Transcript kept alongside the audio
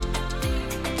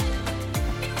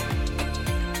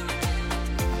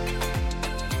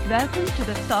Welcome to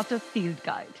the Startup Field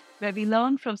Guide, where we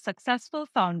learn from successful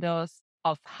founders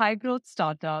of high growth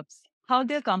startups how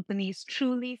their companies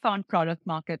truly found product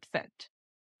market fit.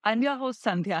 I'm your host,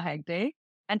 Sandhya Hegde,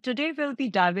 and today we'll be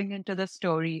diving into the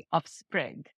story of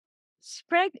Sprig.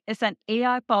 Sprig is an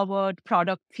AI powered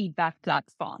product feedback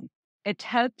platform. It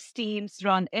helps teams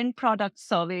run in product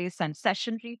surveys and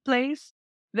session replays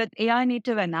with AI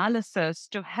native analysis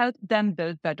to help them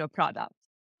build better products.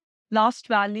 Last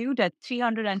valued at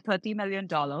 $330 million,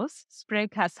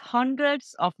 Sprig has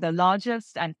hundreds of the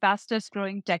largest and fastest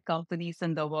growing tech companies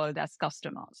in the world as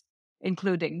customers,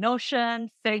 including Notion,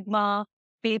 Figma,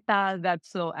 PayPal,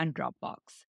 Webflow, and Dropbox.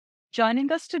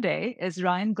 Joining us today is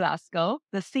Ryan Glasgow,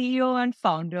 the CEO and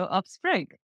founder of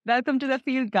Sprig. Welcome to the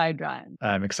Field Guide, Ryan.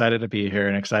 I'm excited to be here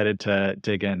and excited to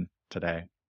dig in today.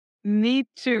 Me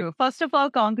too. First of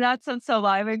all, congrats on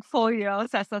surviving 4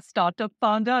 years as a startup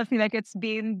founder. I feel like it's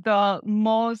been the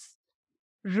most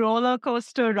roller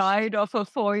coaster ride of a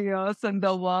 4 years in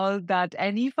the world that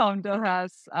any founder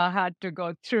has had to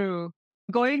go through.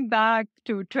 Going back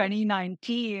to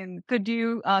 2019, could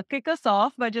you kick us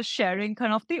off by just sharing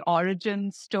kind of the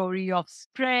origin story of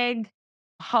Sprig?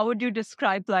 How would you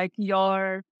describe like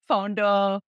your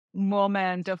founder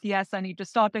moment of, yes, I need to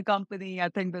start a company. I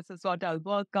think this is what I'll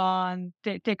work on.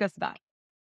 Take us back.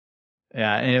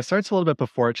 Yeah, and it starts a little bit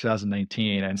before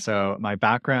 2019. And so my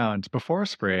background before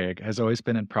Sprig has always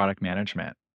been in product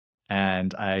management.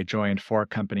 And I joined four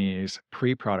companies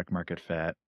pre-product market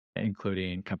fit,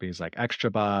 including companies like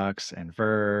ExtraBucks and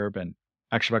Verb. And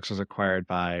ExtraBucks was acquired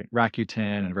by Rakuten,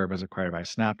 and Verb was acquired by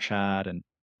Snapchat, and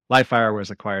Livefire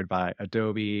was acquired by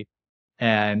Adobe.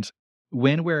 And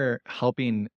when we're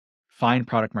helping find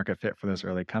product market fit for those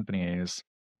early companies,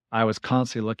 I was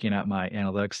constantly looking at my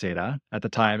analytics data. At the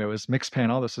time, it was mixed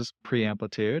panel. This is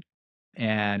pre-Amplitude.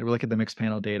 And we're looking at the mixed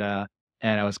panel data.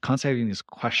 And I was constantly having these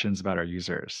questions about our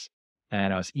users.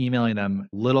 And I was emailing them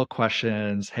little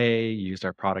questions. Hey, you used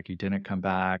our product, you didn't come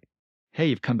back. Hey,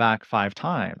 you've come back 5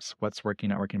 times. What's working,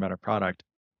 not working about our product?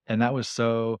 And that was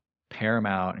so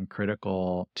paramount and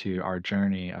critical to our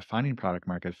journey of finding product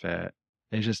market fit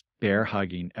is just bear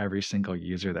hugging every single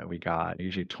user that we got,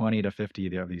 usually 20 to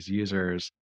 50 of these users,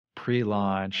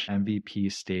 pre-launch MVP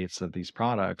states of these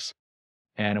products.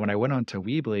 And when I went on to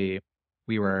Weebly,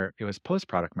 it was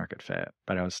post-product market fit,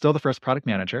 but I was still the first product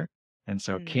manager. And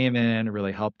so came in,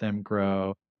 really helped them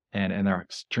grow and in their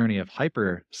journey of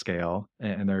hyper scale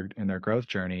and in their growth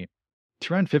journey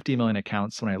to run 50 million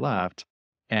accounts when I left.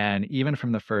 And even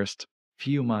from the first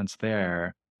few months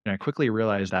there, I quickly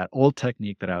realized that old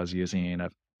technique that I was using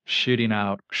of shooting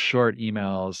out short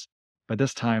emails, but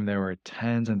this time there were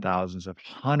tens and thousands of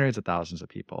hundreds of thousands of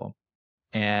people.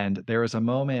 And there was a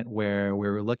moment where we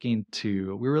were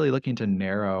really looking to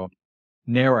narrow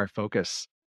our focus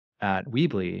at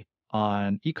Weebly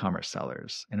on e-commerce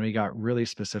sellers. And we got really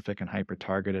specific and hyper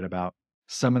targeted about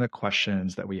some of the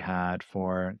questions that we had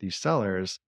for these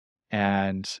sellers.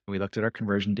 And we looked at our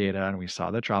conversion data and we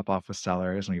saw the drop off with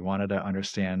sellers and we wanted to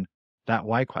understand that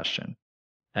why question.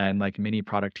 And like many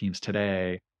product teams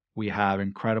today, we have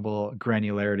incredible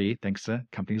granularity thanks to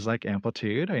companies like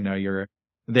Amplitude. I know you're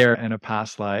there in a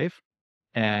past life,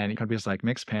 and companies like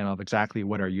Mixpanel of exactly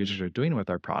what our users are doing with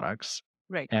our products.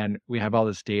 Right. And we have all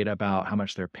this data about how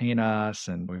much they're paying us,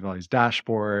 and we have all these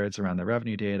dashboards around the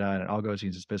revenue data, and it all goes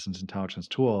into these business intelligence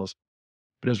tools.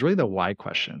 But it was really the why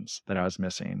questions that I was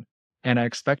missing. And I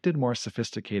expected more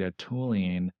sophisticated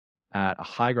tooling at a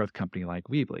high growth company like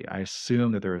Weebly. I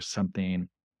assumed that there was something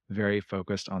very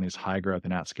focused on these high growth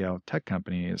and at scale tech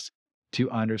companies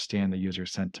to understand the user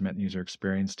sentiment and user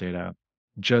experience data,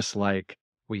 just like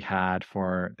we had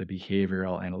for the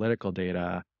behavioral analytical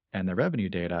data and the revenue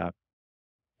data.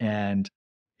 And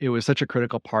it was such a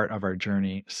critical part of our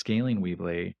journey scaling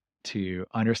Weebly to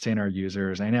understand our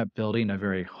users. I ended up building a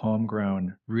very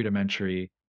homegrown,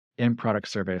 rudimentary in-product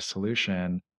survey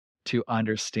solution to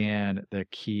understand the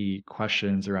key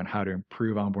questions around how to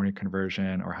improve onboarding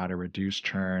conversion or how to reduce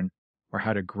churn or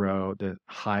how to grow the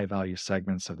high value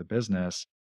segments of the business.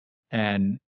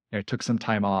 And I took some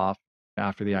time off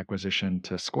after the acquisition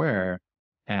to Square,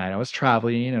 and I was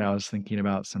traveling and I was thinking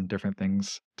about some different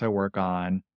things to work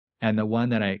on. And the one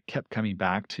that I kept coming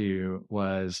back to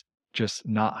was just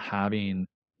not having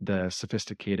the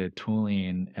sophisticated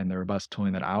tooling and the robust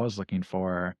tooling that I was looking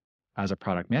for as a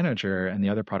product manager, and the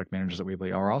other product managers that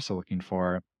we are also looking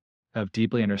for, of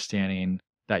deeply understanding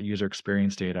that user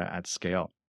experience data at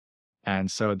scale.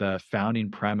 And so the founding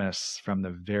premise from the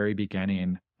very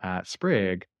beginning at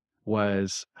Sprig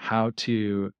was how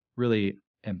to really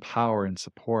empower and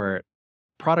support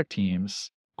product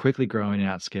teams, quickly growing and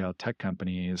at scale tech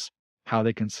companies, how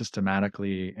they can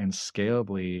systematically and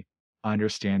scalably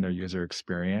understand their user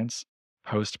experience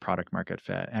post product market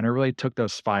fit. And I really took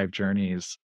those 5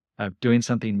 journeys of doing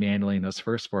something manually in those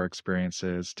first 4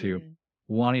 experiences to Mm.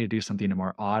 wanting to do something in a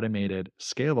more automated,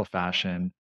 scalable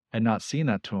fashion and not seeing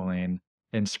that tooling.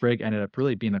 And Sprig ended up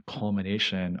really being the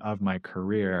culmination of my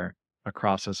career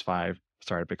across those 5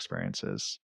 startup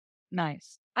experiences.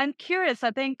 Nice. I'm curious.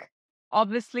 I think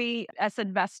obviously, as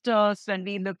investors, when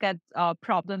we look at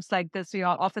problems like this, we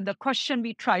are often the question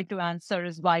we try to answer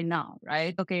is why now,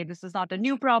 right? Okay, this is not a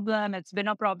new problem. It's been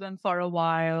a problem for a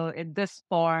while in this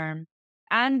form.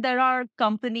 And there are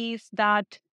companies that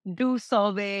do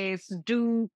surveys,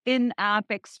 do in-app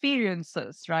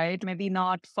experiences, right? Maybe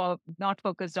not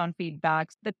focused on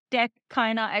feedbacks. The tech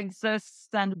kind of exists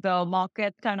and the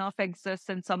market kind of exists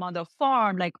in some other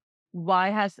form. Like why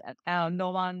has no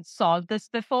one solved this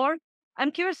before?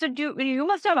 I'm curious, you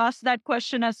must have asked that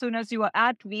question as soon as you were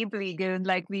at Weebly, given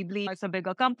like Weebly is a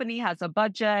bigger company, has a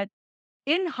budget.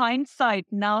 In hindsight,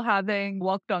 now having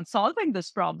worked on solving this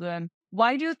problem,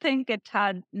 why do you think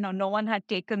no one had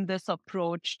taken this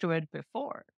approach to it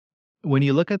before? When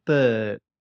you look at the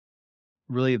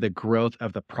growth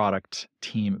of the product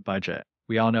team budget,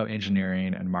 we all know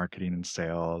engineering and marketing and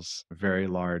sales, very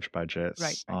large Right, budgets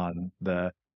right, on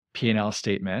the P&L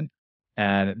statement.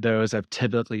 And those have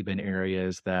typically been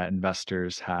areas that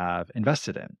investors have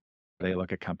invested in. They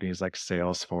look at companies like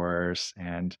Salesforce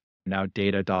and now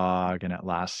Datadog and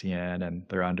Atlassian, and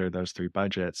they're under those 3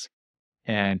 budgets.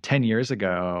 And 10 years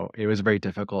ago, it was very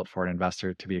difficult for an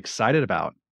investor to be excited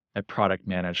about a product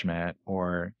management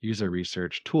or user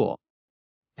research tool.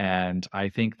 And I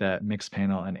think that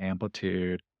Mixpanel and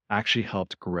Amplitude actually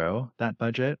helped grow that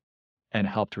budget and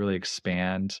helped really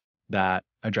expand that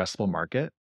addressable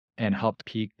market and helped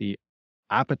pique the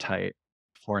appetite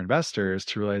for investors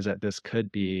to realize that this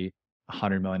could be a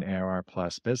 100 million ARR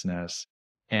plus business.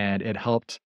 And it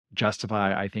helped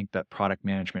justify, I think, that product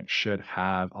management should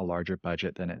have a larger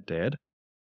budget than it did.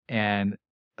 And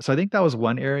so I think that was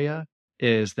one area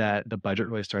is that the budget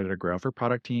really started to grow for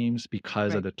product teams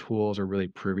because of right. the tools are really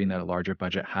proving that a larger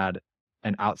budget had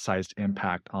an outsized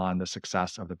impact on the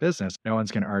success of the business. No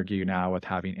one's going to argue now with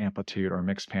having Amplitude or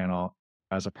Mixpanel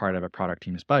as a part of a product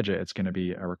team's budget. It's going to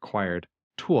be a required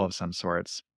tool of some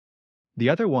sorts. The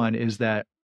other one is that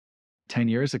 10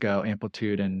 years ago,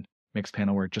 Amplitude and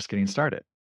Mixpanel were just getting started.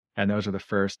 And those are the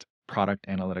first product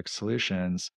analytics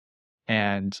solutions.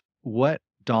 And what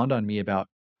dawned on me about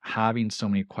having so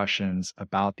many questions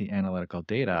about the analytical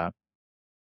data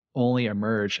only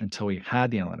emerged until we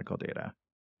had the analytical data.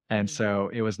 And Mm. so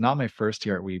it was not my first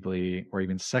year at Weebly or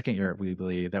even second year at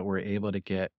Weebly that we're able to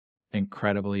get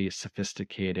incredibly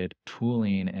sophisticated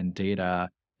tooling and data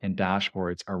and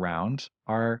dashboards around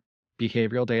our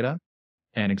behavioral data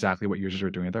and exactly what users are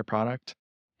doing with their product.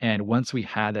 And once we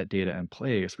had that data in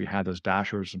place, we had those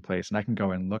dashboards in place, and I can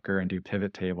go in Looker and do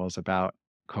pivot tables about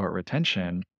cohort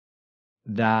retention.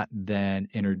 That then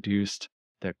introduced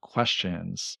the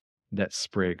questions that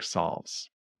Sprig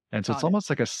solves. And so it's Got it. almost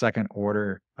like a second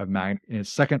order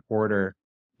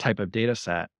type of data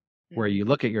set where Mm. you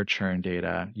look at your churn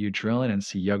data, you drill in and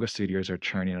see yoga studios are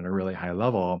churning at a really high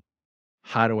level.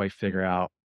 How do I figure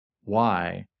out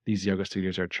why these yoga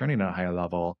studios are churning at a high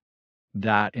level?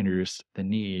 That introduced the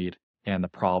need and the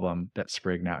problem that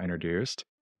Sprig now introduced.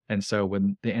 And so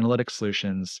when the analytic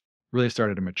solutions really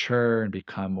started to mature and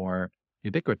become more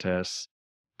ubiquitous,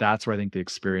 that's where I think the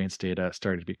experience data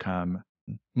started to become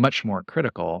much more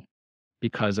critical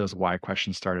because those why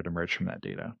questions started to emerge from that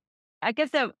data. I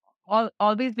guess they've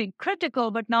always been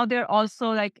critical, but now they're also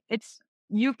like it's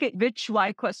you can which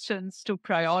why questions to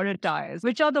prioritize,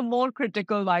 which are the more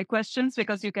critical why questions,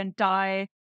 because you can tie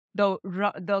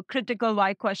the critical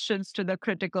why questions to the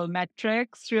critical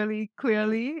metrics really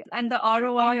clearly, and the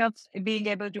ROI of being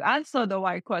able to answer the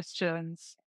why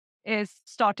questions is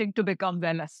starting to become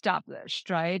well established,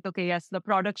 right? Okay, yes, the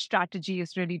product strategy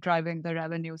is really driving the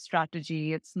revenue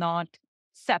strategy. It's not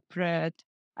separate.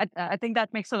 I think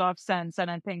that makes a lot of sense. And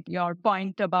I think your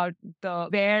point about the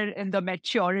where in the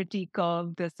maturity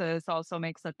curve this is also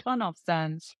makes a ton of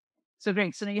sense. So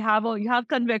great. So you have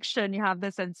conviction, you have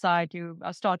this insight, you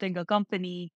are starting a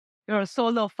company, you're a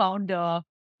solo founder.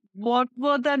 What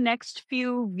were the next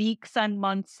few weeks and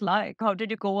months like? How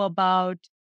did you go about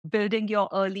building your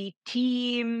early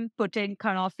team, putting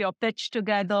kind of your pitch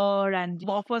together, and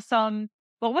what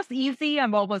was easy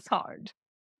and what was hard?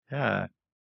 Yeah.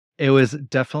 It was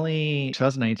definitely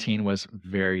 2019 was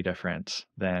very different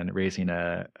than raising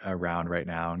a round right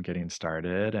now and getting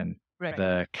started. And Right.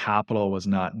 the capital was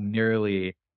not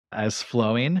nearly as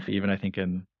flowing, even I think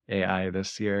in AI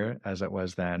this year as it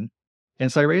was then.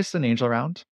 And so I raised an angel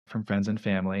round from friends and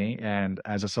family. And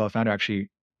as a solo founder, I actually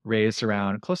raised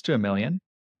around close to 1 million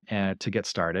to get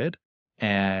started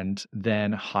and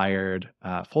then hired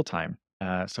full time.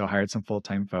 So I hired some full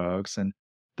time folks. And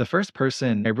the first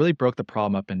person, I really broke the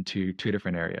problem up into two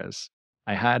different areas.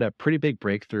 I had a pretty big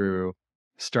breakthrough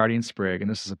starting Sprig. And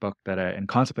this is a book and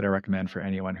concept that I recommend for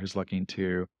anyone who's looking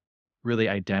to really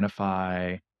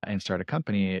identify and start a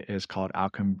company is called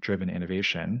outcome driven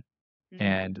innovation. Mm,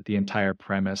 And the entire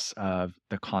premise of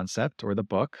the concept or the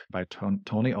book by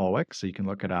Tony Olwick, so you can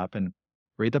look it up and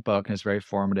read the book, and it's very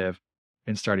formative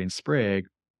in starting Sprig,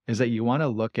 is that you want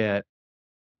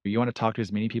to talk to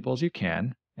as many people as you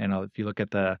can. And if you look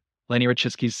at the Lenny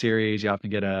Rachitsky series, you often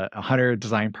get 100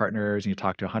 design partners and you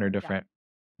talk to 100 yeah. different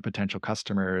potential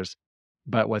customers.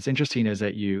 But what's interesting is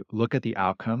that you look at the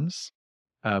outcomes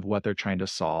of what they're trying to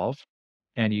solve,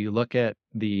 and you look at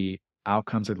the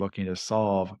outcomes they're looking to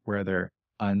solve where they're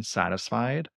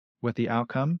unsatisfied with the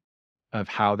outcome of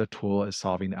how the tool is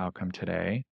solving the outcome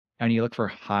today. And you look for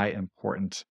high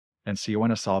important. And so you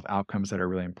want to solve outcomes that are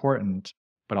really important,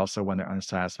 but also when they're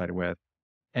unsatisfied with.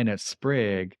 And at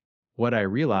Sprig, what I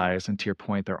realized, and to your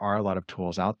point, there are a lot of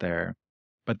tools out there,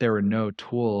 but there were no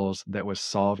tools that was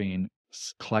solving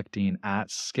collecting at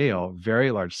scale,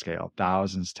 very large scale,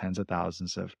 thousands, tens of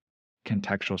thousands of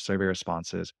contextual survey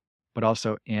responses, but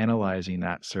also analyzing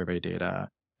that survey data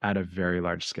at a very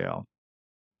large scale.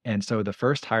 And so the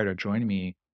first hire to join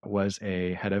me was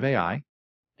a head of AI,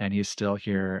 and he's still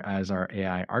here as our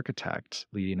AI architect,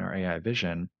 leading our AI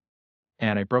vision.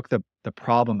 And I broke the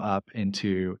problem up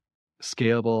into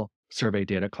scalable survey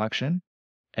data collection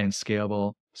and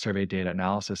scalable survey data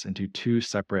analysis into two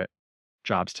separate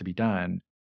jobs to be done.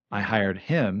 I Mm, hired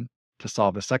him to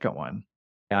solve the second one,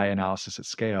 AI analysis at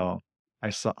scale.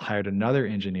 Hired another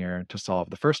engineer to solve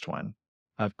the first one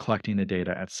of collecting the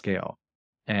data at scale.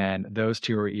 And those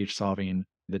two were each solving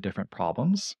the different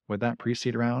problems with that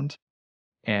pre-seed round.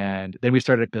 And then we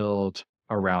started to build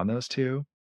around those two,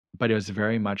 but it was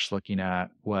very much looking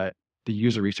at what the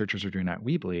user researchers are doing at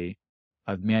Weebly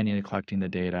of manually collecting the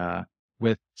data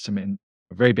with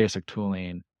very basic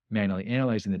tooling, manually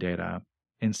analyzing the data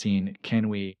and seeing, can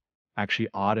we actually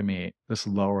automate this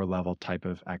lower level type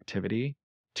of activity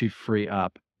to free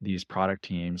up these product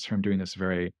teams from doing this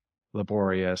very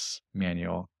laborious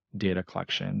manual data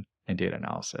collection and data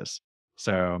analysis.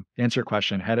 So, to answer your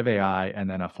question, head of AI and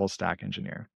then a full stack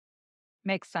engineer.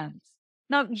 makes sense.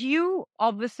 Now, you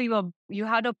obviously you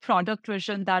had a product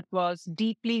vision that was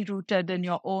deeply rooted in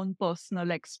your own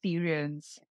personal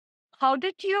experience. How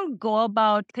did you go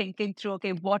about thinking through,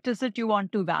 okay, what is it you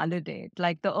want to validate?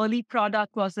 Like the early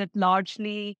product, was it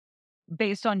largely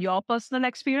based on your personal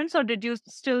experience, or did you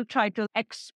still try to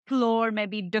explore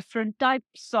maybe different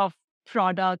types of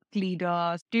product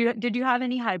leaders? Did you have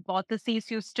any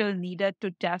hypotheses you still needed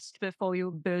to test before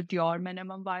you built your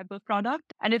minimum viable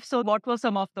product? And if so, what were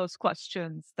some of those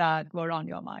questions that were on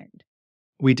your mind?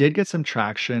 We did get some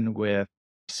traction with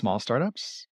small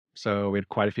startups. So we had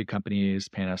quite a few companies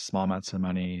paying us small amounts of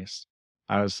money.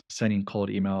 I was sending cold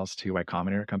emails to Y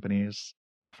Combinator companies,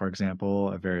 for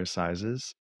example, of various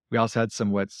sizes. We also had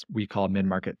some what we call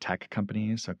mid-market tech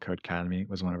companies. So Codecademy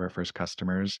was one of our first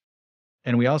customers.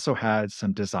 And we also had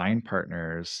some design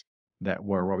partners that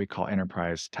were what we call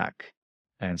enterprise tech.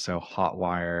 And so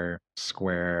Hotwire,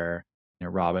 Square,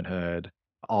 Robinhood,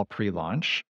 all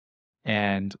pre-launch.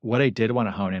 And what I did want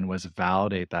to hone in was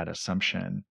validate that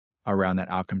assumption around that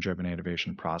outcome driven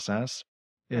innovation process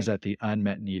is Right. that the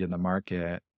unmet need in the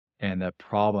market and the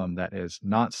problem that is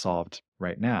not solved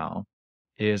right now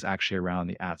is actually around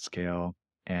the at scale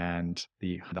and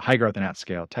the high growth and at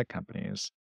scale tech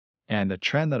companies. And the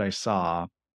trend that I saw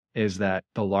is that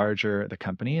the larger the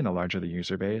company and the larger the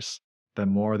user base, the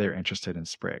more they're interested in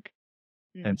Sprig.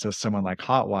 And Mm, so someone like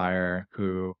Hotwire,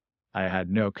 who I had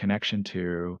no connection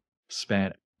to,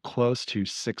 spent close to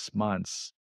 6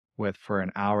 months with for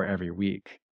an hour every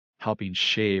week, helping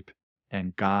shape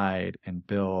and guide and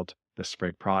build the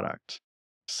Sprig product.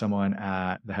 Someone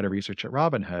at the head of research at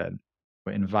Robinhood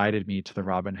invited me to the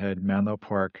Robinhood Menlo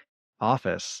Park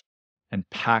office and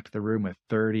packed the room with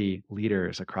 30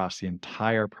 leaders across the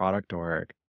entire product org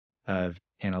of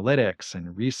analytics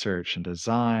and research and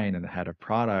design and the head of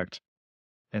product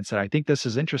and said, I think this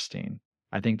is interesting.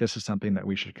 I think this is something that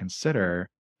we should consider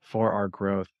for our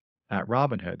growth at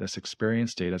Robinhood. This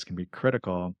experience data is going to be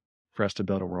critical for us to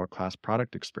build a world class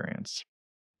product experience.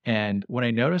 And when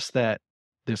I noticed that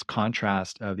this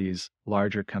contrast of these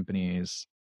larger companies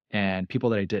and people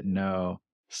that I didn't know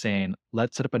saying,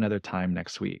 let's set up another time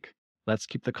next week, let's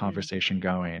keep the mm, conversation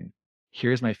going.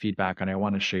 Here's my feedback, and I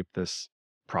want to shape this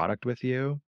product with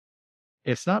you.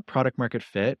 it's not product market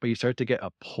fit, but you start to get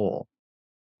a pull.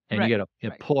 And you Right. get a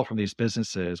Right. pull from these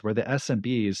businesses where the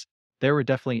SMBs, there were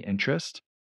definitely interest,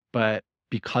 but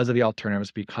because of the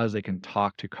alternatives, because they can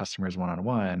talk to customers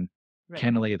one-on-one, Right.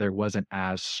 candidly, there wasn't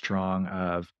as strong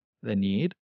of the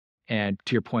need. And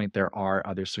to your point, there are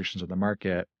other solutions on the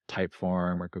market,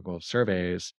 Typeform or Google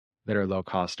Surveys, that are low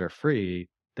cost or free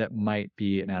that might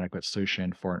be an adequate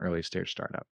solution for an early stage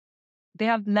startup. They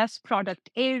have less product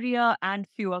area and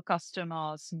fewer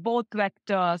customers. Both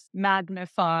vectors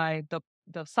magnify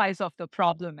the size of the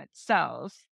problem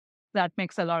itself. That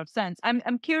makes a lot of sense.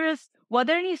 I'm curious, were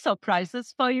there any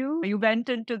surprises for you? You went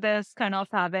into this kind of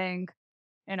having,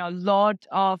 lot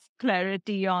of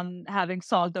clarity on having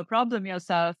solved the problem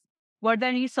yourself. Were there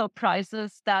any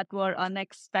surprises that were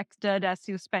unexpected as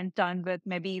you spent time with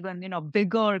maybe even,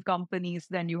 bigger companies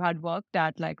than you had worked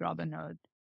at, like Robinhood?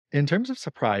 In terms of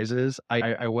surprises,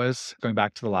 I was going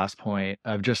back to the last point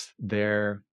of just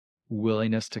their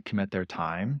willingness to commit their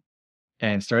time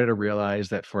and started to realize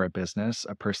that for a business,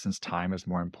 a person's time is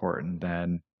more important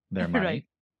than their Right. money.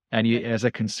 And you, Right. as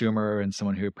a consumer and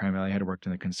someone who primarily had worked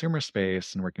in the consumer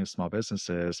space and working with small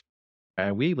businesses,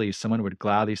 at Weebly, someone would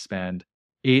gladly spend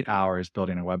 8 hours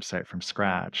building a website from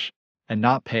scratch and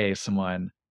not pay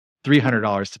someone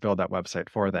 $300 to build that website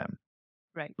for them.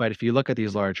 Right. But if you look at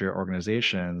these larger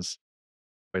organizations,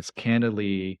 it's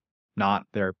candidly not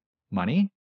their money.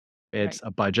 It's Right.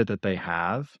 a budget that they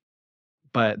have,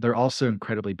 but they're also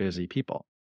incredibly busy people.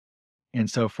 And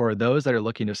so for those that are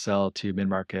looking to sell to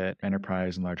mid-market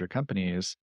enterprise and larger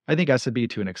companies, I think SMB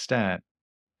to an extent,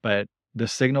 but the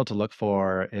signal to look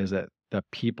for is that the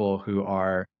people who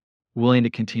are willing to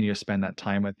continue to spend that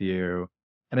time with you.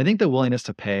 And I think the willingness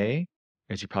to pay,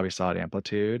 as you probably saw at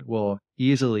Amplitude, will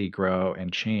easily grow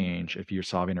and change if you're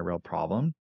solving a real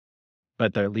problem.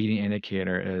 But the leading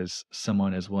indicator is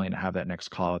someone is willing to have that next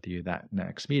call with you, that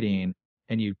next meeting,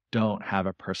 and you don't have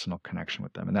a personal connection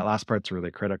with them. And that last part's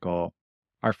really critical.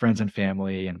 Our friends and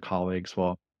family and colleagues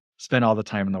will spend all the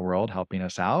time in the world helping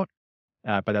us out,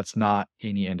 but that's not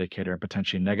any indicator,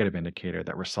 potentially negative indicator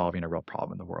that we're solving a real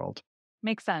problem in the world.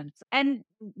 Makes sense. And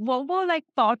what were like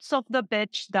parts of the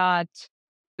pitch that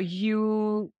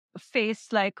you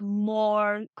face like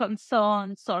more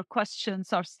concerns or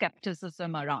questions or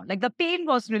skepticism around? Like the pain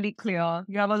was really clear.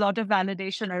 You have a lot of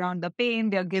validation around the pain.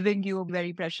 They're giving you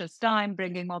very precious time,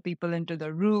 bringing more people into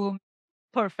the room.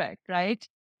 Perfect, right?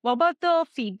 What about the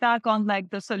feedback on like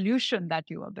the solution that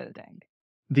you were building?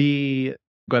 The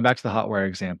Going back to the hotwire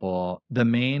example, the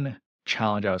main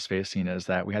challenge I was facing is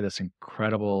that we had this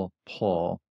incredible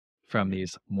pull from Mm.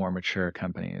 these more mature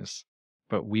companies,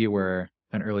 but we were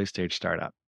an early stage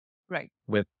startup Right,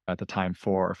 with at the time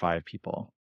 4 or 5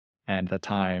 people, and at the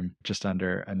time just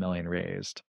under a million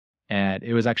raised. And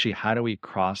it was actually how do we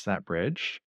cross that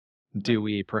bridge? Do right.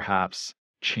 we perhaps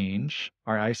change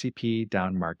our ICP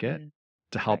down market Mm.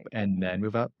 to help Right, and then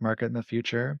move up market in the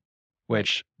future? right.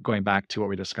 Which going back to what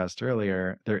we discussed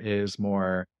earlier, there is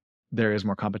more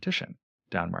competition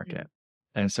down Mm. market.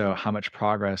 And so how much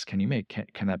progress can you make?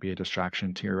 Can that be a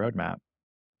distraction to your roadmap?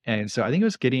 And so I think it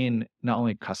was getting not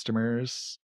only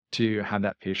customers to have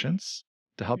that patience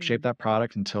to help shape Mm. that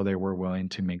product until they were willing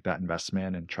to make that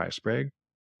investment and try Sprig,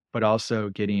 but also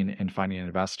getting and finding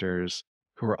investors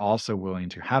who are also willing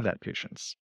to have that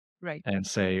patience Right. and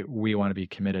say, we want to be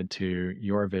committed to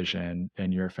your vision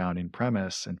and your founding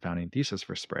premise and founding thesis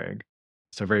for Sprig.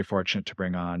 So very fortunate to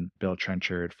bring on Bill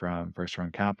Trenchard from First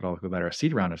Round Capital, who led our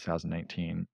seed round in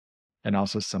 2019, and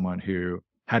also someone who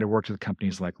had worked with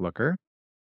companies like Looker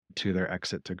to their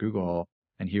exit to Google,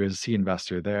 and he was a seed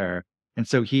investor there. And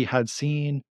so he had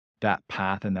seen that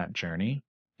path and that journey.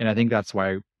 And I think that's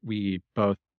why we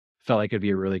both felt like it'd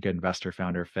be a really good investor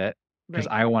founder fit because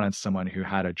Right. I wanted someone who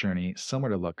had a journey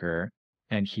similar to Looker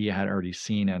and he had already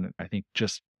seen and I think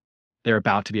just they're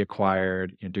about to be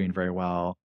acquired, doing very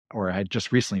well, or had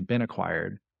just recently been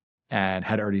acquired and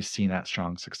had already seen that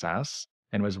strong success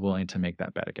and was willing to make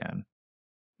that bet again.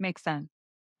 Makes sense.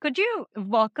 Could you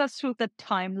walk us through the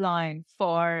timeline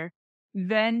for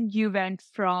when you went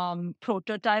from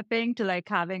prototyping to like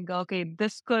having, okay,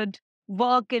 this could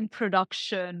work in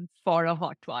production for a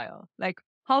hot while? Like,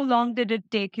 how long did it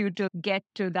take you to get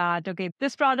to that? Okay,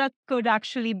 this product could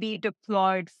actually be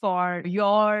deployed for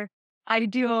your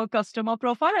ideal customer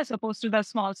profile as opposed to the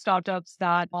small startups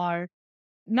that are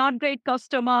not great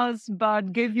customers,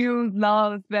 but give you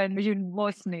love when you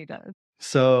most need it.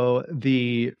 So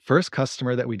the first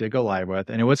customer that we did go live with,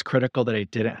 and it was critical that I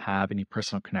didn't have any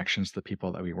personal connections to the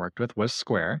people that we worked with, was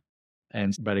Square.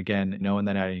 But again, no one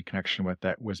that I had any connection with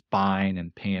that was buying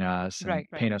and Right, right.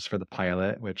 paying us for the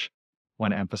pilot, which I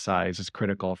want to emphasize is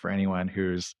critical for anyone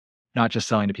who's not just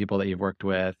selling to people that you've worked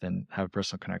with and have a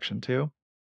personal connection to.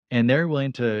 And they're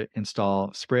willing to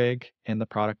install Sprig in the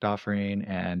product offering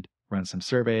and run some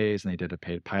surveys. And they did a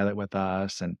paid pilot with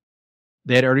us. And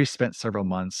they had already spent several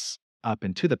months up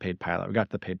into the paid pilot. We got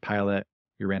to the paid pilot.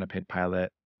 We ran a paid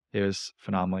pilot. It was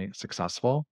phenomenally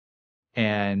successful.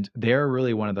 And they're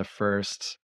really one of the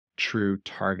first true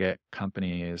target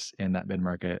companies in that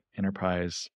mid-market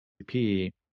enterprise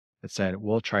CP that said,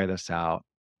 we'll try this out.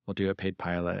 We'll do a paid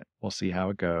pilot. We'll see how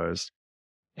it goes.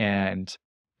 And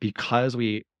because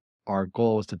our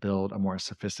goal is to build a more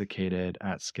sophisticated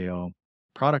at scale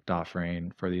product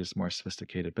offering for these more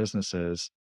sophisticated businesses,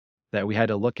 that we had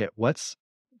to look at what's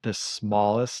the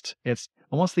smallest, it's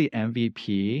almost the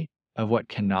MVP of what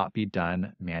cannot be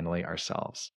done manually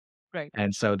ourselves. Right.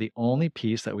 And so the only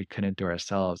piece that we couldn't do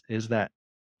ourselves is that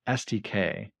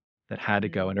SDK that had to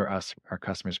go Mm. into our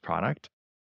customer's product.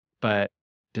 But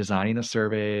designing the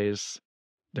surveys,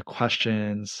 the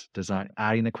questions,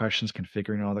 adding the questions,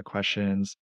 configuring all the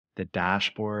questions, the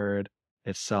dashboard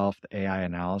itself, the AI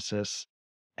analysis,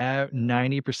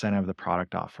 90% of the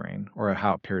product offering or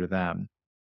how it appeared to them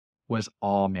was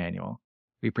all manual.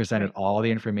 We presented Right. all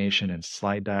the information in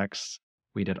slide decks.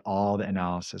 We did all the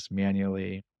analysis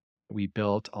manually. We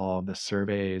built all of the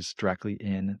surveys directly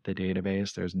in the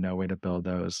database. There's no way to build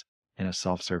those in a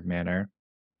self-serve manner.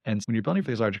 And when you're building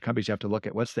for these larger companies, you have to look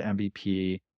at what's the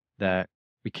MVP that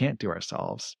we can't do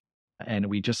ourselves. And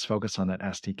we just focus on that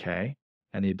SDK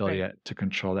and the ability Right. to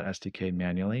control that SDK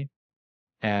manually.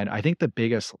 And I think the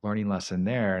biggest learning lesson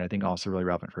there, and I think also really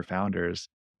relevant for founders,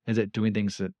 is that doing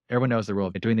things that everyone knows the rule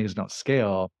of doing things that don't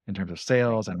scale in terms of Right.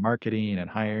 sales and marketing and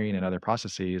hiring and other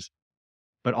processes,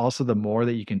 but also the more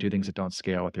that you can do things that don't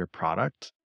scale with your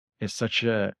product is such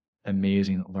a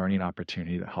amazing learning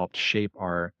opportunity that helped shape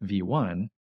our V1 Right.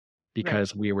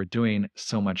 because we were doing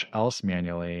so much else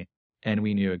manually and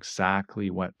we knew exactly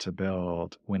what to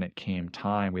build when it came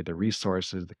time. We had the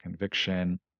resources, the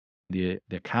conviction, the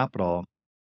capital,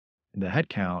 the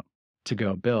headcount to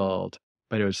go build,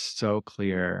 but it was so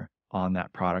clear on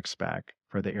that product spec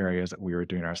for the areas that we were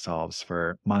doing ourselves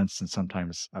for months and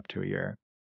sometimes up to a year.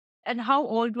 And how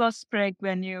old was Sprig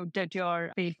when you did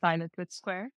your paid pilot with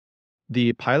Square?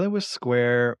 The pilot with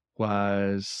Square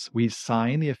was we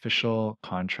signed the official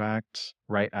contract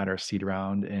right at our seed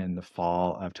round in the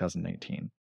fall of 2019.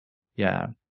 Yeah.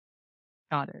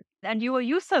 Got it. And you were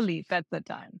user leap at the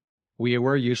time. We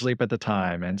were usually up at the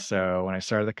time. And so when I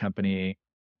started the company,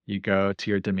 you go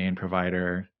to your domain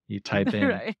provider, you type in,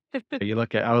 Right.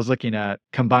 I was looking at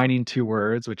combining two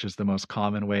words, which is the most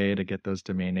common way to get those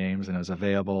domain names, and it was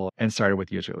available and started with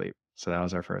userleap. So that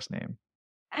was our first name.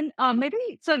 And maybe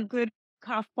it's a good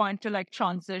kind of point to like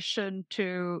transition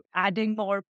to adding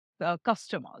more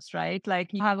customers, right?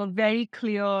 Like you have a very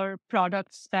clear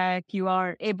product spec. You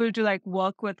are able to like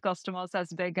work with customers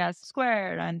as big as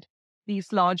Square and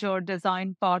these larger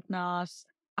design partners.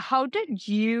 How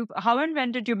and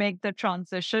when did you make the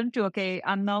transition to, okay,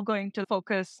 I'm now going to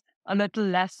focus a little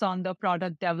less on the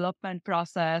product development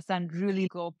process and really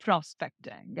go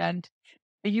prospecting? And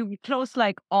you close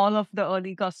like all of the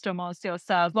early customers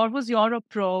yourself. What was your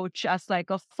approach as like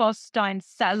a first time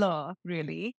seller,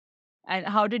 really? And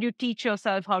how did you teach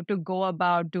yourself how to go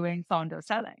about doing founder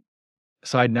selling?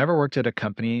 So I'd never worked at a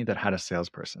company that had a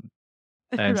salesperson.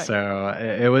 And Right. so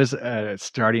it was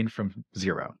starting from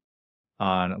zero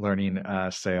on learning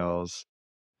sales.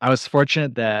 I was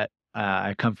fortunate that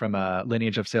I come from a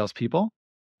lineage of salespeople.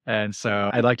 And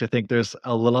so I'd like to think there's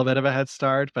a little bit of a head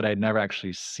start, but I'd never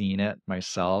actually seen it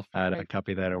myself at a Right.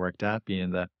 company that I worked at, being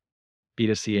in the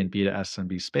B2C and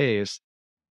B2SMB space.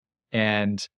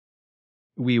 And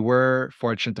we were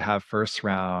fortunate to have first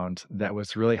round that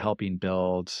was really helping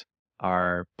build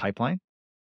our pipeline.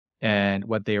 And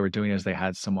what they were doing is they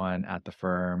had someone at the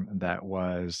firm that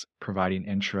was providing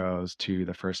intros to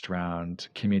the first round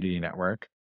community network.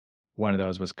 One of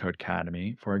those was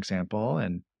Codecademy, for example.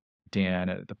 And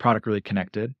the product really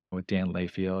connected with Dan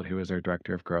Layfield, who was our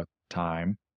director of growth at the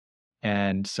time.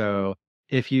 And so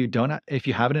if you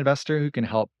have an investor who can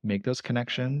help make those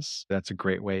connections, that's a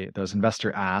great way. Those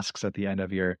investor asks at the end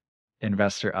of your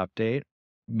investor update,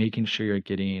 making sure you're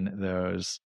getting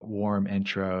those warm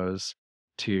intros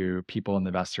to people in the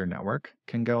investor network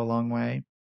can go a long way.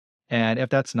 And if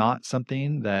that's not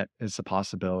something that is a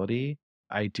possibility,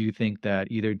 I do think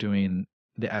that either doing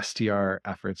the SDR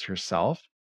efforts yourself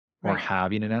or Right.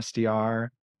 having an SDR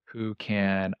who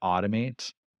can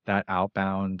automate that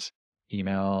outbound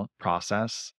email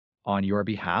process on your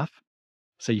behalf.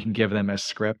 So you can give them a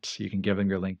script, you can give them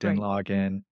your LinkedIn Right.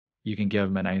 login, you can give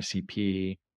them an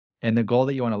ICP. And the goal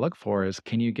that you want to look for is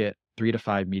can you get 3 to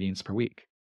 5 meetings per week?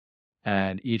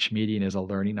 And each meeting is a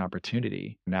learning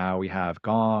opportunity. Now we have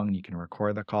Gong, you can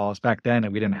record the calls. Back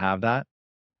then, we didn't have that.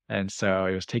 And so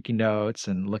it was taking notes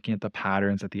and looking at the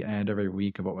patterns at the end of every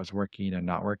week of what was working and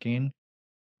not working.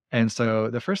 And so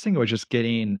the first thing was just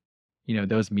getting,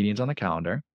 those meetings on the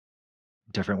calendar,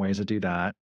 different ways to do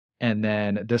that. And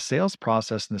then the sales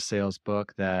process and the sales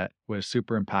book that was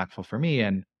super impactful for me.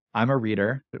 And I'm a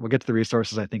reader. We'll get to the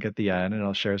resources, I think, at the end, and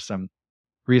I'll share some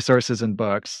resources and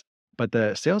books. But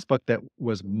the sales book that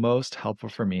was most helpful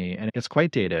for me, and it's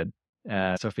quite dated.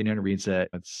 So if anyone reads it,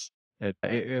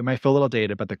 it might feel a little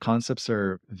dated, but the concepts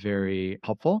are very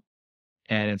helpful.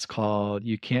 And it's called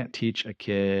 "You Can't Teach a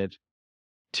Kid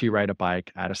to Ride a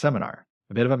Bike at a Seminar."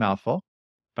 A bit of a mouthful,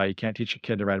 but you can't teach a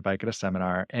kid to ride a bike at a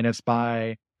seminar. And it's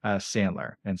by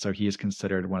Sandler, and so he is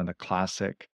considered one of the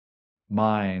classic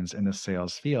minds in the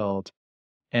sales field.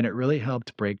 And it really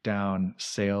helped break down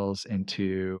sales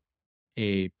into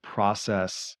a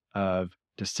process of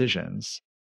decisions.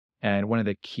 And one of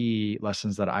the key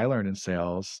lessons that I learned in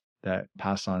sales that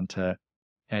pass on to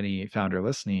any founder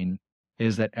listening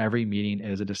is that every meeting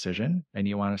is a decision. And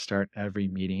you want to start every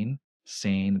meeting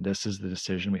saying, "This is the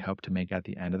decision we hope to make at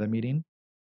the end of the meeting."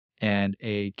 And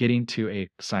a getting to a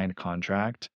signed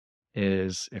contract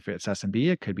is, if it's SMB,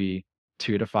 it could be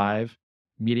 2 to 5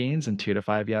 meetings and 2 to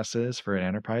 5 yeses. For an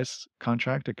enterprise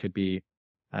contract, it could be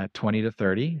 20 to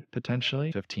 30,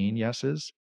 potentially 15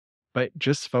 yeses. But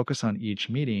just focus on each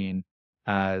meeting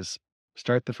as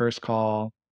start the first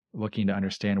call, looking to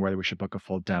understand whether we should book a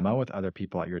full demo with other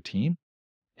people at your team.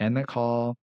 End the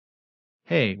call.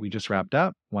 "Hey, we just wrapped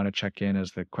up. Want to check in,"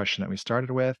 is the question that we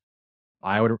started with.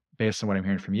 Based on what I'm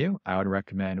hearing from you, I would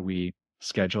recommend we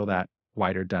schedule that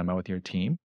wider demo with your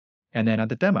team. And then at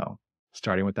the demo,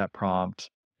 starting with that prompt,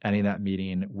 ending that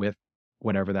meeting with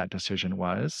whatever that decision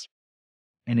was.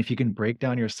 And if you can break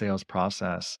down your sales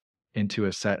process into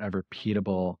a set of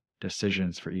repeatable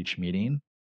decisions for each meeting,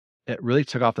 it really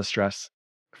took off the stress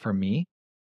for me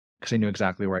because I knew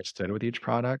exactly where I stood with each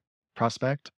product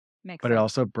prospect. Makes But it sense.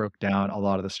 also broke down a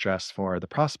lot of the stress for the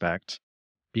prospect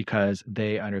because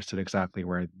they understood exactly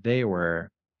where they were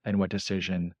and what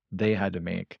decision they had to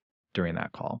make during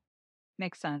that call.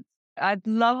 Makes sense. I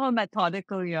love how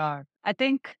methodical you are. I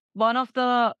think one of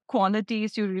the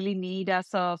qualities you really need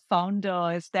as a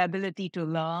founder is the ability to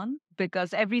learn,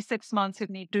 because every 6 months you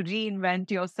need to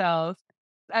reinvent yourself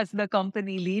as the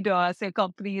company leader, as your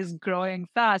company is growing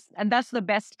fast. And that's the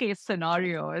best case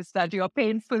scenario, is that you're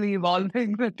painfully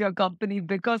evolving with your company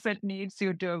because it needs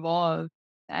you to evolve.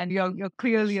 And you're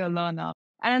clearly a learner.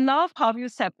 And I love how you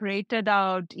separated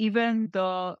out even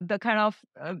the kind of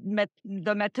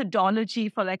the methodology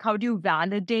for like how do you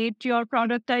validate your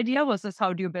product idea versus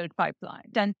how do you build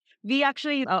pipeline. And we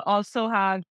actually also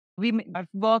have I've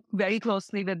worked very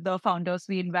closely with the founders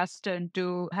we invest in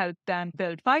to help them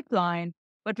build pipeline.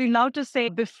 But we love to say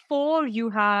before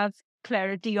you have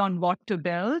clarity on what to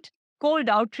build, cold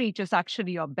outreach is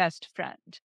actually your best friend.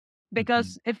 Mhm.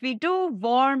 Because if we do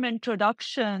warm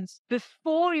introductions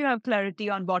before you have clarity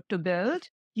on what to build,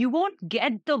 you won't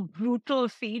get the brutal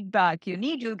feedback you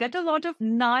need. You'll get a lot of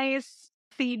nice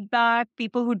feedback,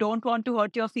 people who don't want to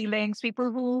hurt your feelings,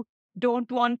 people who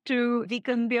don't want to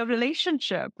weaken their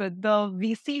relationship with the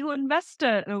VC who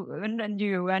invested in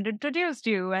you and introduced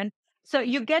you. And so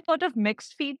you get a lot of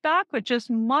mixed feedback, which is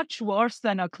much worse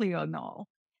than a clear no.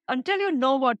 Until you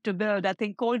know what to build, I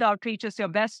think cold outreach is your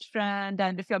best friend.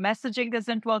 And if your messaging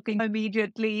isn't working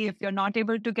immediately, if you're not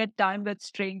able to get time with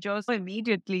strangers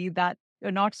immediately, that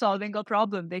you're not solving a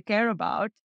problem they care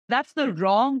about, that's the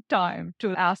wrong time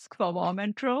to ask for warm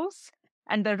intros.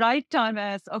 And the right time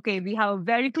is, okay, we have a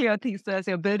very clear thesis.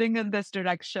 You're building in this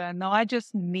direction. Now I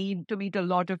just need to meet a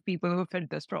lot of people who fit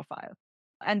this profile.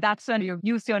 And that's when you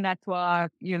use your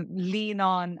network, you lean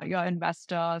on your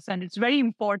investors. And it's very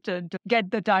important to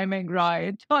get the timing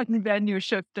right. And then you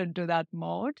shift into that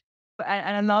mode.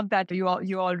 And I love that you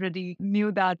already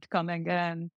knew that coming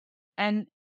in. And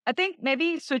I think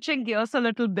maybe switching gears a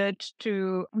little bit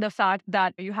to the fact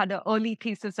that you had an early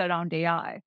thesis around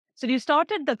AI. So you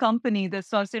started the company,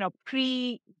 this was,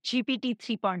 pre GPT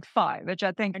 3.5, which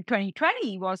I think in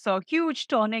 2020 was a huge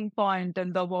turning point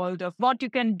in the world of what you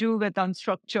can do with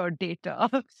unstructured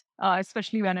data,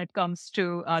 especially when it comes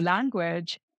to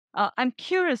language. I'm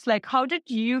curious, like, how did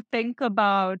you think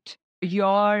about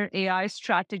your AI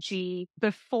strategy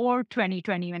before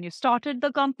 2020 when you started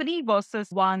the company versus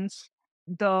once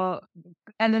the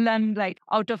LLM, like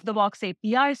out of the box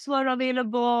APIs were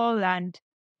available, and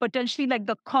potentially like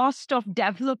the cost of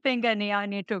developing an AI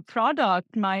native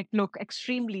product might look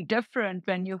extremely different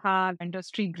when you have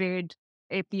industry grade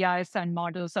APIs and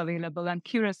models available. I'm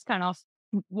curious kind of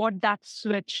what that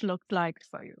switch looked like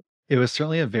for you. It was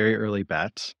certainly a very early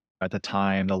bet. At the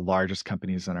time, the largest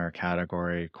companies in our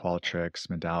category, Qualtrics,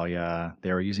 Medallia,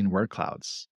 they were using word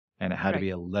clouds, and it had to Right. be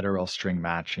a literal string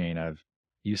matching of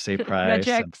you say price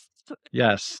and Regex.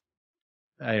 yes,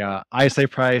 I say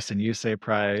price and you say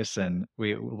price, and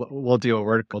we'll do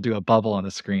we'll do a bubble on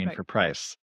the screen Right. for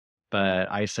price.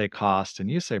 But I say cost and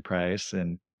you say price,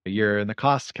 and you're in the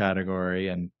cost category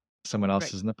and someone else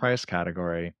Right. is in the price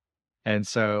category. And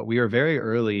so we were very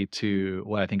early to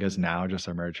what I think is now just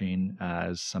emerging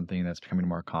as something that's becoming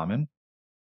more common.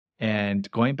 And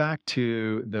going back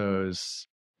to the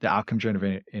outcome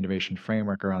driven innovation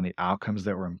framework around the outcomes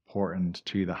that were important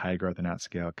to the high growth and at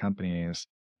scale companies,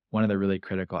 one of the really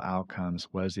critical outcomes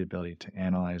was the ability to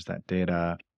analyze that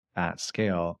data at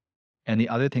scale. And the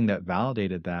other thing that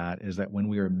validated that is that when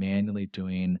we were manually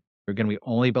doing, again, we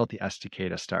only built the SDK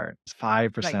to start. It's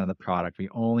Right. 5% of the product. We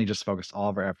only just focused all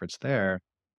of our efforts there.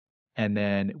 And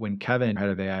then when Kevin, head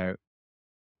of AI,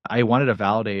 I wanted to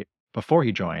validate before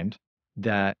he joined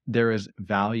that there is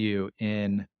value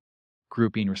in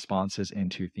grouping responses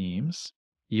into themes,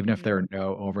 even if Mhm. there are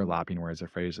no overlapping words or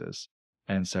phrases.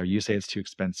 And so you say it's too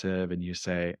expensive, and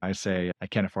I say, I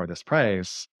can't afford this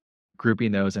price.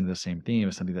 Grouping those into the same theme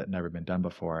is something that never been done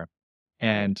before. Right.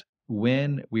 And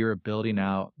when we were building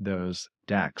out those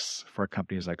decks for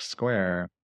companies like Square,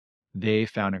 they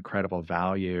found incredible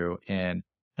value in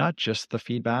not just the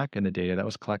feedback and the data that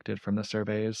was collected from the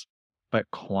surveys, but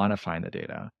quantifying the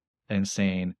data and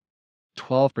saying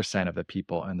 12% of the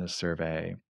people in this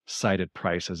survey cited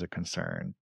price as a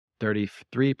concern.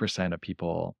 33% of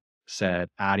people said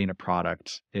adding a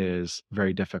product is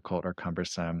very difficult or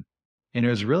cumbersome. And it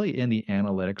was really in the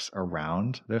analytics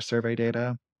around their survey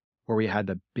data where we had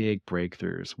the big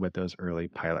breakthroughs with those early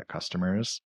pilot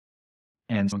customers.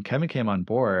 And when Kevin came on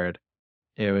board,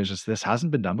 it was just, this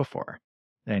hasn't been done before.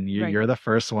 And Right. you're the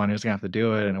first one who's gonna have to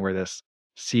do it. And we're this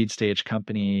seed stage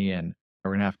company and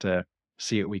we're gonna have to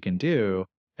see what we can do.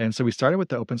 And so we started with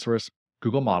the open source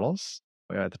Google models.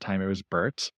 At the time it was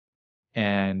BERT.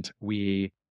 And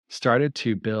we started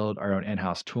to build our own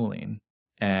in-house tooling.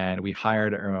 And we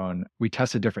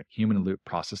tested different human loop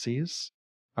processes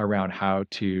around how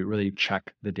to really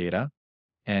check the data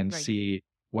and Right. see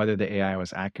whether the AI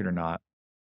was accurate or not.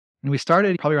 And we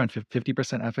started probably around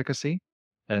 50% efficacy.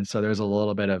 And so there's a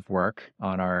little bit of work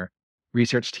on our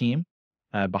research team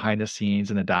behind the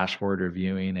scenes in the dashboard,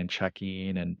 reviewing and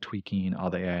checking and tweaking all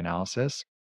the AI analysis.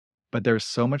 But there's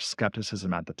so much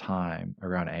skepticism at the time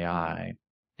around AI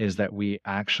is that we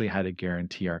actually had to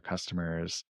guarantee our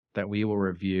customers that we will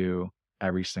review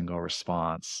every single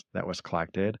response that was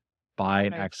collected by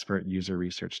an Right. expert user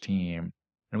research team.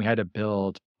 And we had to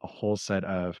build a whole set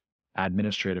of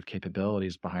administrative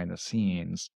capabilities behind the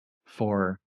scenes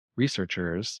for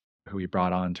researchers who we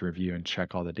brought on to review and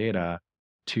check all the data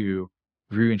to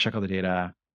review and check all the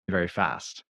data very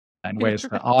fast and ways to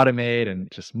automate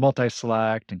and just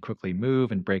multi-select and quickly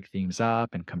move and break themes up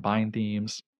and combine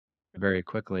themes very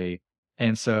quickly.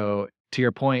 And so to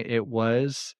your point, it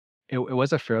was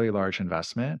a fairly large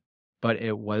investment, but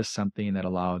it was something that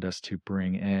allowed us to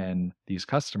bring in these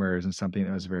customers and something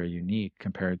that was very unique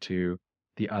compared to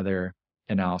the other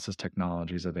analysis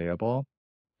technologies available.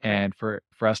 Right. And for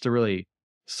us to really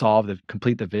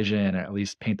complete the vision, or at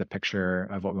least paint the picture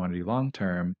of what we want to do long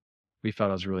term, we felt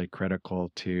it was really critical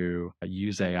to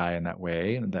use AI in that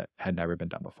way that had never been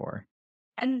done before.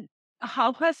 And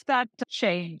how has that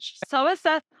changed? How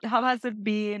has it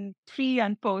been pre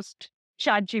and post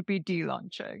ChatGPT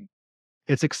launching?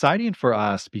 It's exciting for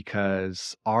us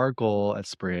because our goal at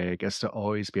Sprig is to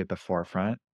always be at the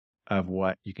forefront of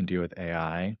what you can do with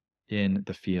AI in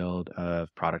the field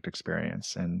of product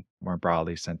experience and more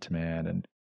broadly sentiment and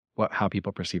how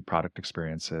people perceive product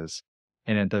experiences.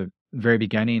 And at the very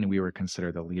beginning, we were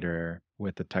considered the leader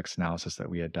with the text analysis that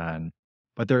we had done.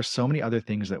 But there are so many other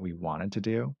things that we wanted to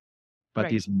do, but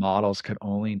Right. these models could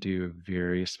only do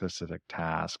very specific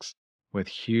tasks with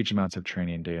huge amounts of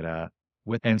training data.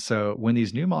 And so when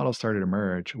these new models started to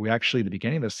emerge, we actually, at the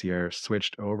beginning of this year,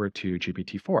 switched over to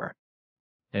GPT-4.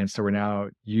 And so we're now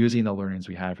using the learnings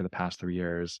we had for the past 3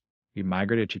 years. We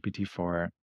migrated GPT-4.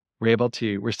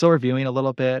 We're still reviewing a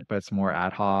little bit, but it's more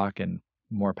ad hoc and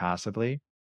more passively.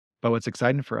 But what's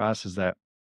exciting for us is that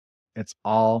it's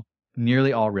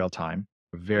nearly all real time,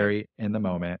 Right. very in the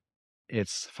moment.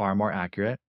 It's far more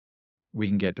accurate. We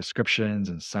can get descriptions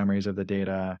and summaries of the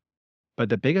data. But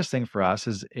the biggest thing for us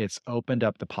is it's opened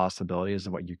up the possibilities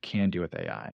of what you can do with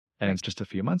AI. And Right. it's just a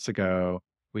few months ago,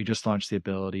 we just launched the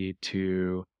ability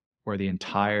to where the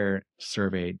entire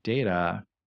survey data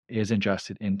is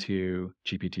ingested into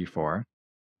GPT-4.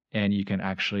 and you can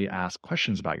actually ask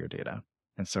questions about your data.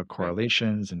 And so Right.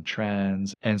 correlations and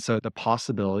trends. And so the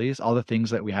possibilities, all the things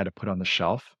that we had to put on the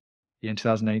shelf in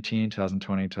 2019,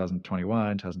 2020,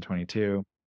 2021, 2022,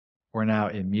 we're now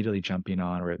immediately jumping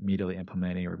on, or immediately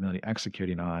implementing, or immediately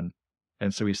executing on.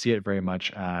 And so we see it very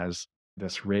much as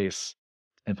this race,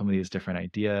 to implement these different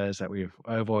ideas that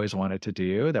I've always wanted to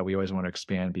do, that we always want to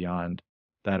expand beyond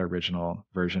that original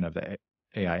version of the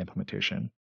AI implementation.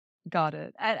 Got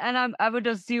it. And I would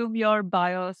assume your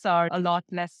buyers are a lot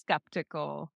less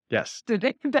skeptical Yes.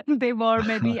 today than they were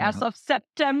maybe as of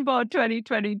September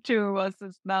 2022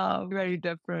 versus now. Very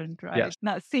different, right? Yes.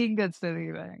 Now seeing is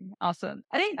believing. Awesome.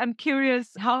 I think I'm curious,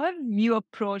 how have you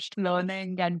approached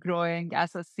learning and growing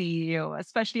as a CEO?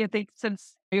 Especially, I think,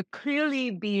 since you're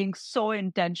clearly being so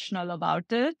intentional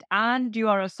about it and you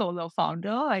are a solo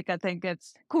founder, like, I think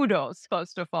it's kudos,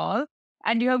 first of all.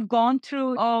 And you have gone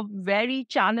through a very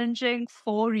challenging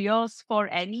 4 years for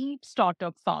any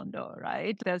startup founder,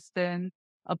 right? There's been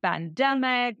a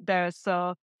pandemic, there's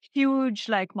a huge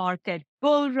like market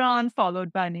bull run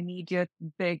followed by an immediate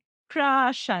big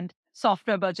crash and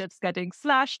software budgets getting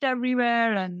slashed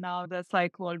everywhere. And now there's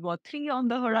like World War III on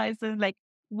the horizon. Like,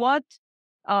 what,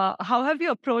 how have you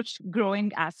approached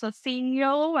growing as a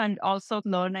CEO and also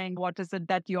learning what is it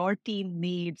that your team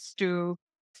needs to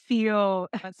feel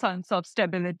a sense of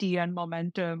stability and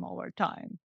momentum over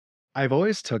time? I've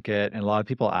always took it, and a lot of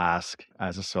people ask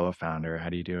as a solo founder, how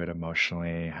do you do it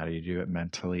emotionally? How do you do it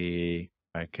mentally?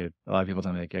 A lot of people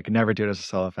tell me like I could never do it as a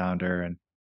solo founder. And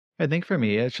I think for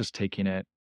me, it's just taking it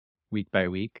week by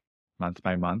week, month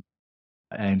by month,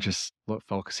 and just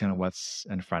focusing on what's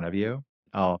in front of you.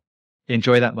 I'll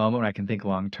enjoy that moment when I can think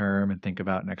long term and think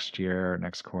about next year or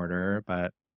next quarter.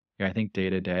 But yeah, I think day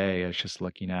to day is just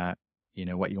looking at,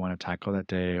 what you want to tackle that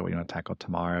day, what you want to tackle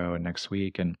tomorrow and next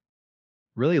week. And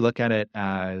really look at it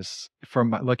as,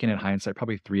 looking at hindsight,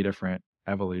 probably three different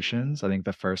evolutions. I think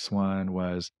the first one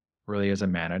was really as a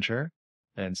manager.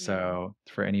 And Mm. so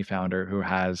for any founder who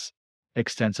has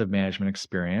extensive management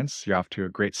experience, you're off to a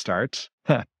great start.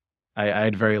 I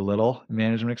had very little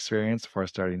management experience before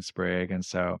starting Sprig. And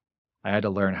so I had to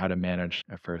learn how to manage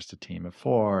at first a team of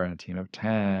 4 and a team of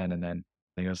 10. And then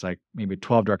I think it was like maybe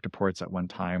 12 direct reports at one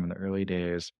time in the early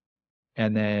days.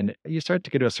 And then you start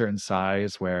to get to a certain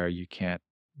size where you can't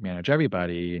manage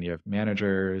everybody, and you have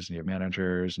managers and you have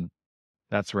managers, and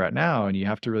that's where we're at now. And you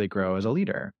have to really grow as a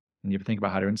leader. And you have to think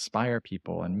about how to inspire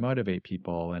people and motivate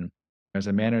people. And as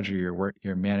a manager,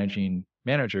 you're managing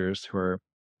managers who are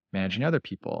managing other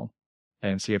people.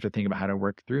 And so you have to think about how to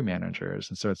work through managers.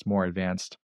 And so it's more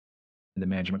advanced in the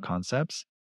management concepts.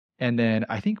 And then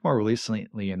I think more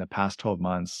recently in the past 12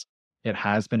 months, it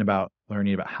has been about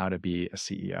learning about how to be a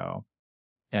CEO,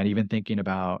 and even thinking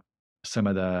about some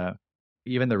of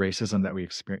even the racism that we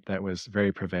experienced that was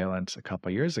very prevalent a couple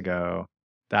of years ago.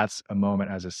 That's a moment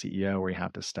as a CEO where you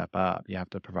have to step up. You have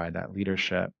to provide that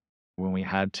leadership. When we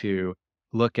had to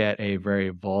look at a very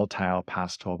volatile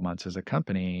past 12 months as a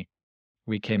company,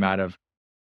 we came out of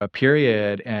a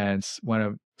period, and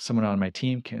someone on my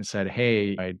team said,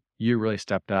 "Hey, you really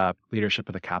stepped up leadership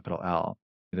with a capital L.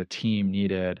 The team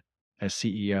needed a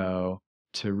CEO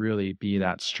to really be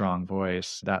that strong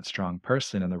voice, that strong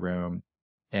person in the room."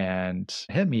 And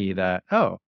it hit me that,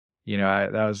 oh,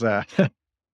 that was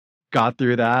got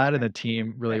through that, and the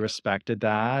team really Right. respected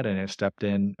that, and I stepped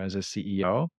in as a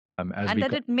CEO. As And we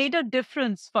that go, it made a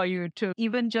difference for you to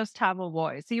even just have a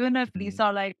voice, even if these Mhm,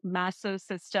 are like massive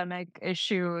systemic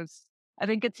issues. I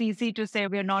think it's easy to say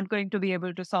we're not going to be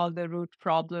able to solve the root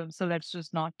problem, so let's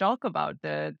just not talk about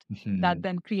it. That mhm,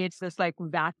 then creates this like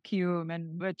vacuum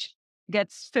and which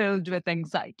gets filled with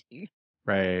anxiety.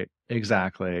 right,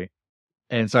 exactly.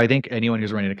 And so I think anyone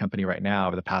who's running a company right now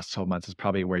over the past 12 months is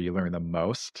probably where you learn the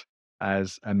most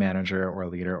as a manager or a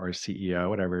leader or a CEO,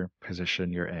 whatever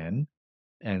position you're in.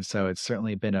 And so it's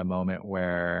certainly been a moment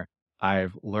where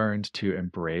I've learned to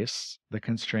embrace the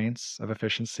constraints of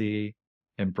efficiency,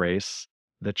 embrace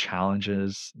the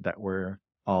challenges that we're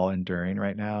all enduring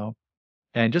right now.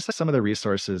 And just some of the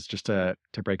resources, just to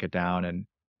break it down, and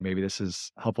maybe this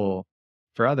is helpful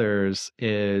for others,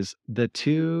 is the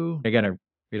two. Again, I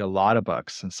read a lot of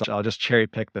books, and so I'll just cherry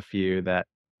pick the few that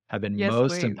have been Yes,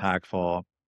 most please. impactful.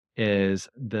 Is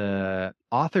the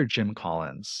author Jim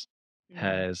Collins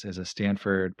Mm. is a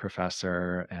Stanford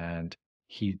professor, and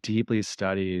he deeply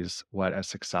studies what a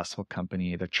successful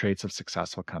company, the traits of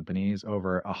successful companies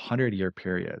over 100-year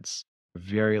periods,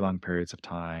 very long periods of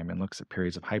time, and looks at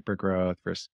periods of hypergrowth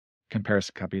versus compares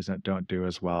to companies that don't do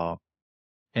as well.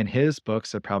 And his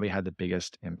books have probably had the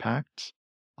biggest impact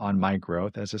on my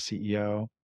growth as a CEO.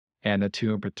 And the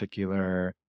two in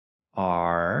particular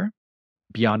are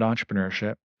Beyond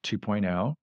Entrepreneurship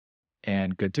 2.0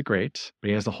 and Good to Great. But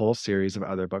he has a whole series of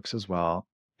other books as well.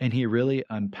 And he really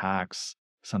unpacks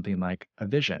something like a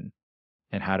vision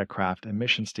and how to craft a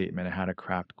mission statement and how to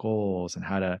craft goals and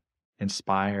how to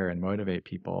inspire and motivate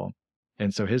people.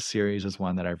 And so his series is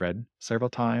one that I've read several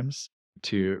times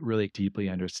to really deeply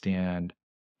understand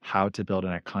how to build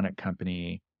an iconic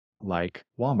company like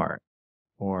Walmart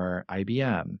or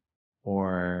IBM,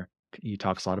 or he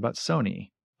talks a lot about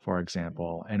Sony, for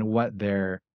example, and what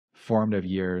their formative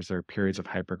years or periods of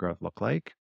hypergrowth look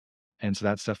like. And so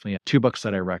that's definitely two books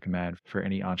that I recommend for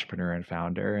any entrepreneur and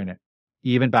founder. And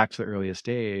even back to the earliest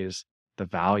days, the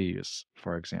values,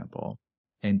 for example,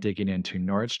 and digging into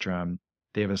Nordstrom,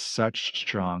 they have such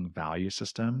strong value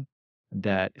system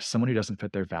that someone who doesn't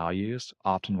fit their values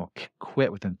often will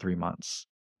quit within 3 months.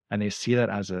 And they see that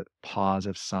as a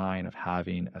positive sign of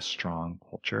having a strong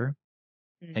culture.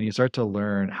 And you start to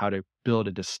learn how to build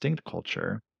a distinct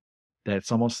culture that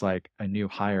it's almost like a new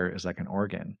hire is like an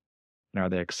organ. And are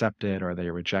they accepted or are they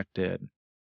rejected?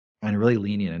 And really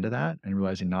leaning into that and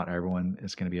realizing not everyone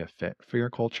is going to be a fit for your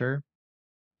culture.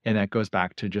 And that goes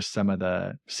back to just some of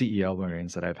the CEO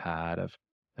learnings that I've had of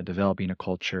developing a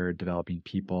culture, developing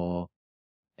people.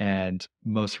 And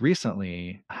most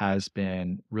recently has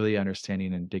been really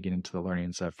understanding and digging into the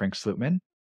learnings of Frank Slootman.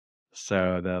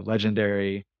 So the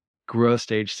legendary growth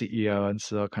stage CEO in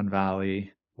Silicon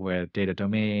Valley with Data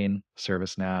Domain,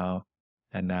 ServiceNow,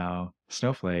 and now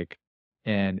Snowflake.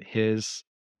 And his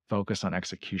focus on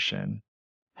execution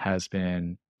has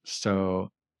been so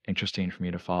interesting for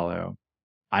me to follow.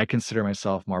 I consider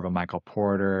myself more of a Michael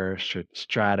Porter,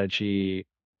 strategy,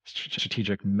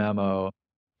 strategic memo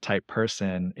type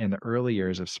person in the early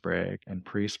years of Sprig and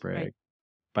pre-Sprig.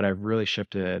 But I've really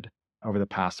shifted over the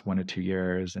past 1 to 2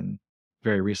 years and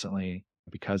very recently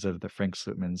because of the Frank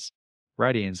Slootman's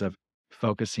writings of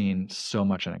focusing so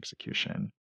much on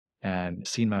execution and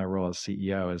seeing my role as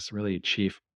CEO as really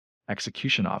chief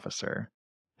execution officer.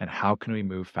 And how can we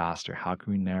move faster? How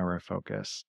can we narrow our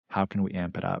focus? How can we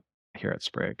amp it up here at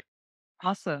Sprig?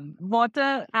 Awesome. What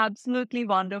a absolutely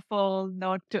wonderful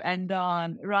note to end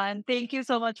on. Ryan, thank you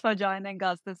so much for joining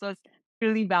us. This was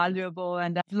really valuable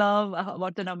and I love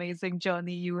what an amazing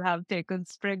journey you have taken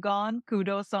Sprig on.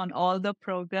 Kudos on all the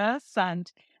progress.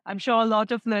 And I'm sure a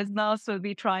lot of listeners will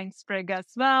be trying Sprig as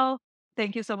well.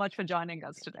 Thank you so much for joining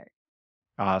us today.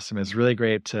 Awesome. It's really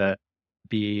great to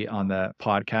be on the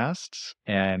podcast.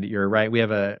 And you're right. We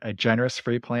have a generous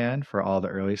free plan for all the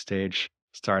early stage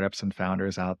startups and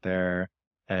founders out there.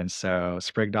 And so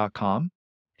sprig.com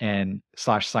and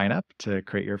slash sign up to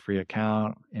create your free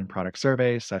account in product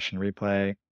survey, session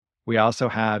replay. We also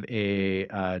have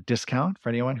a discount for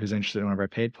anyone who's interested in one of our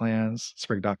paid plans,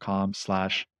 sprig.com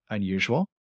slash unusual.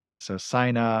 So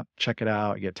sign up, check it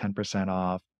out, you get 10%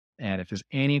 off. And if there's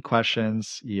any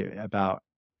questions about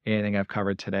anything I've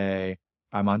covered today,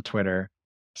 I'm on Twitter.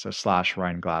 So slash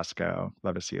Ryan Glasgow.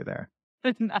 Love to see you there.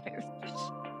 Nice.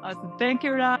 Awesome. Thank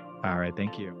you, Ryan. All right.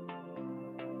 Thank you.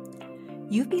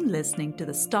 You've been listening to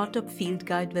the Startup Field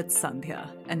Guide with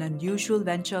Sandhya, an Unusual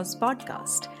Ventures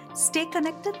podcast. Stay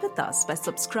connected with us by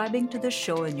subscribing to the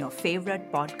show in your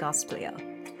favorite podcast player.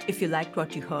 If you liked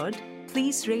what you heard,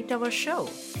 please rate our show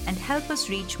and help us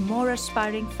reach more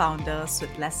aspiring founders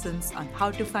with lessons on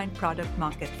how to find product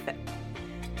market fit.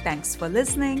 Thanks for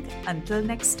listening. Until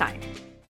next time.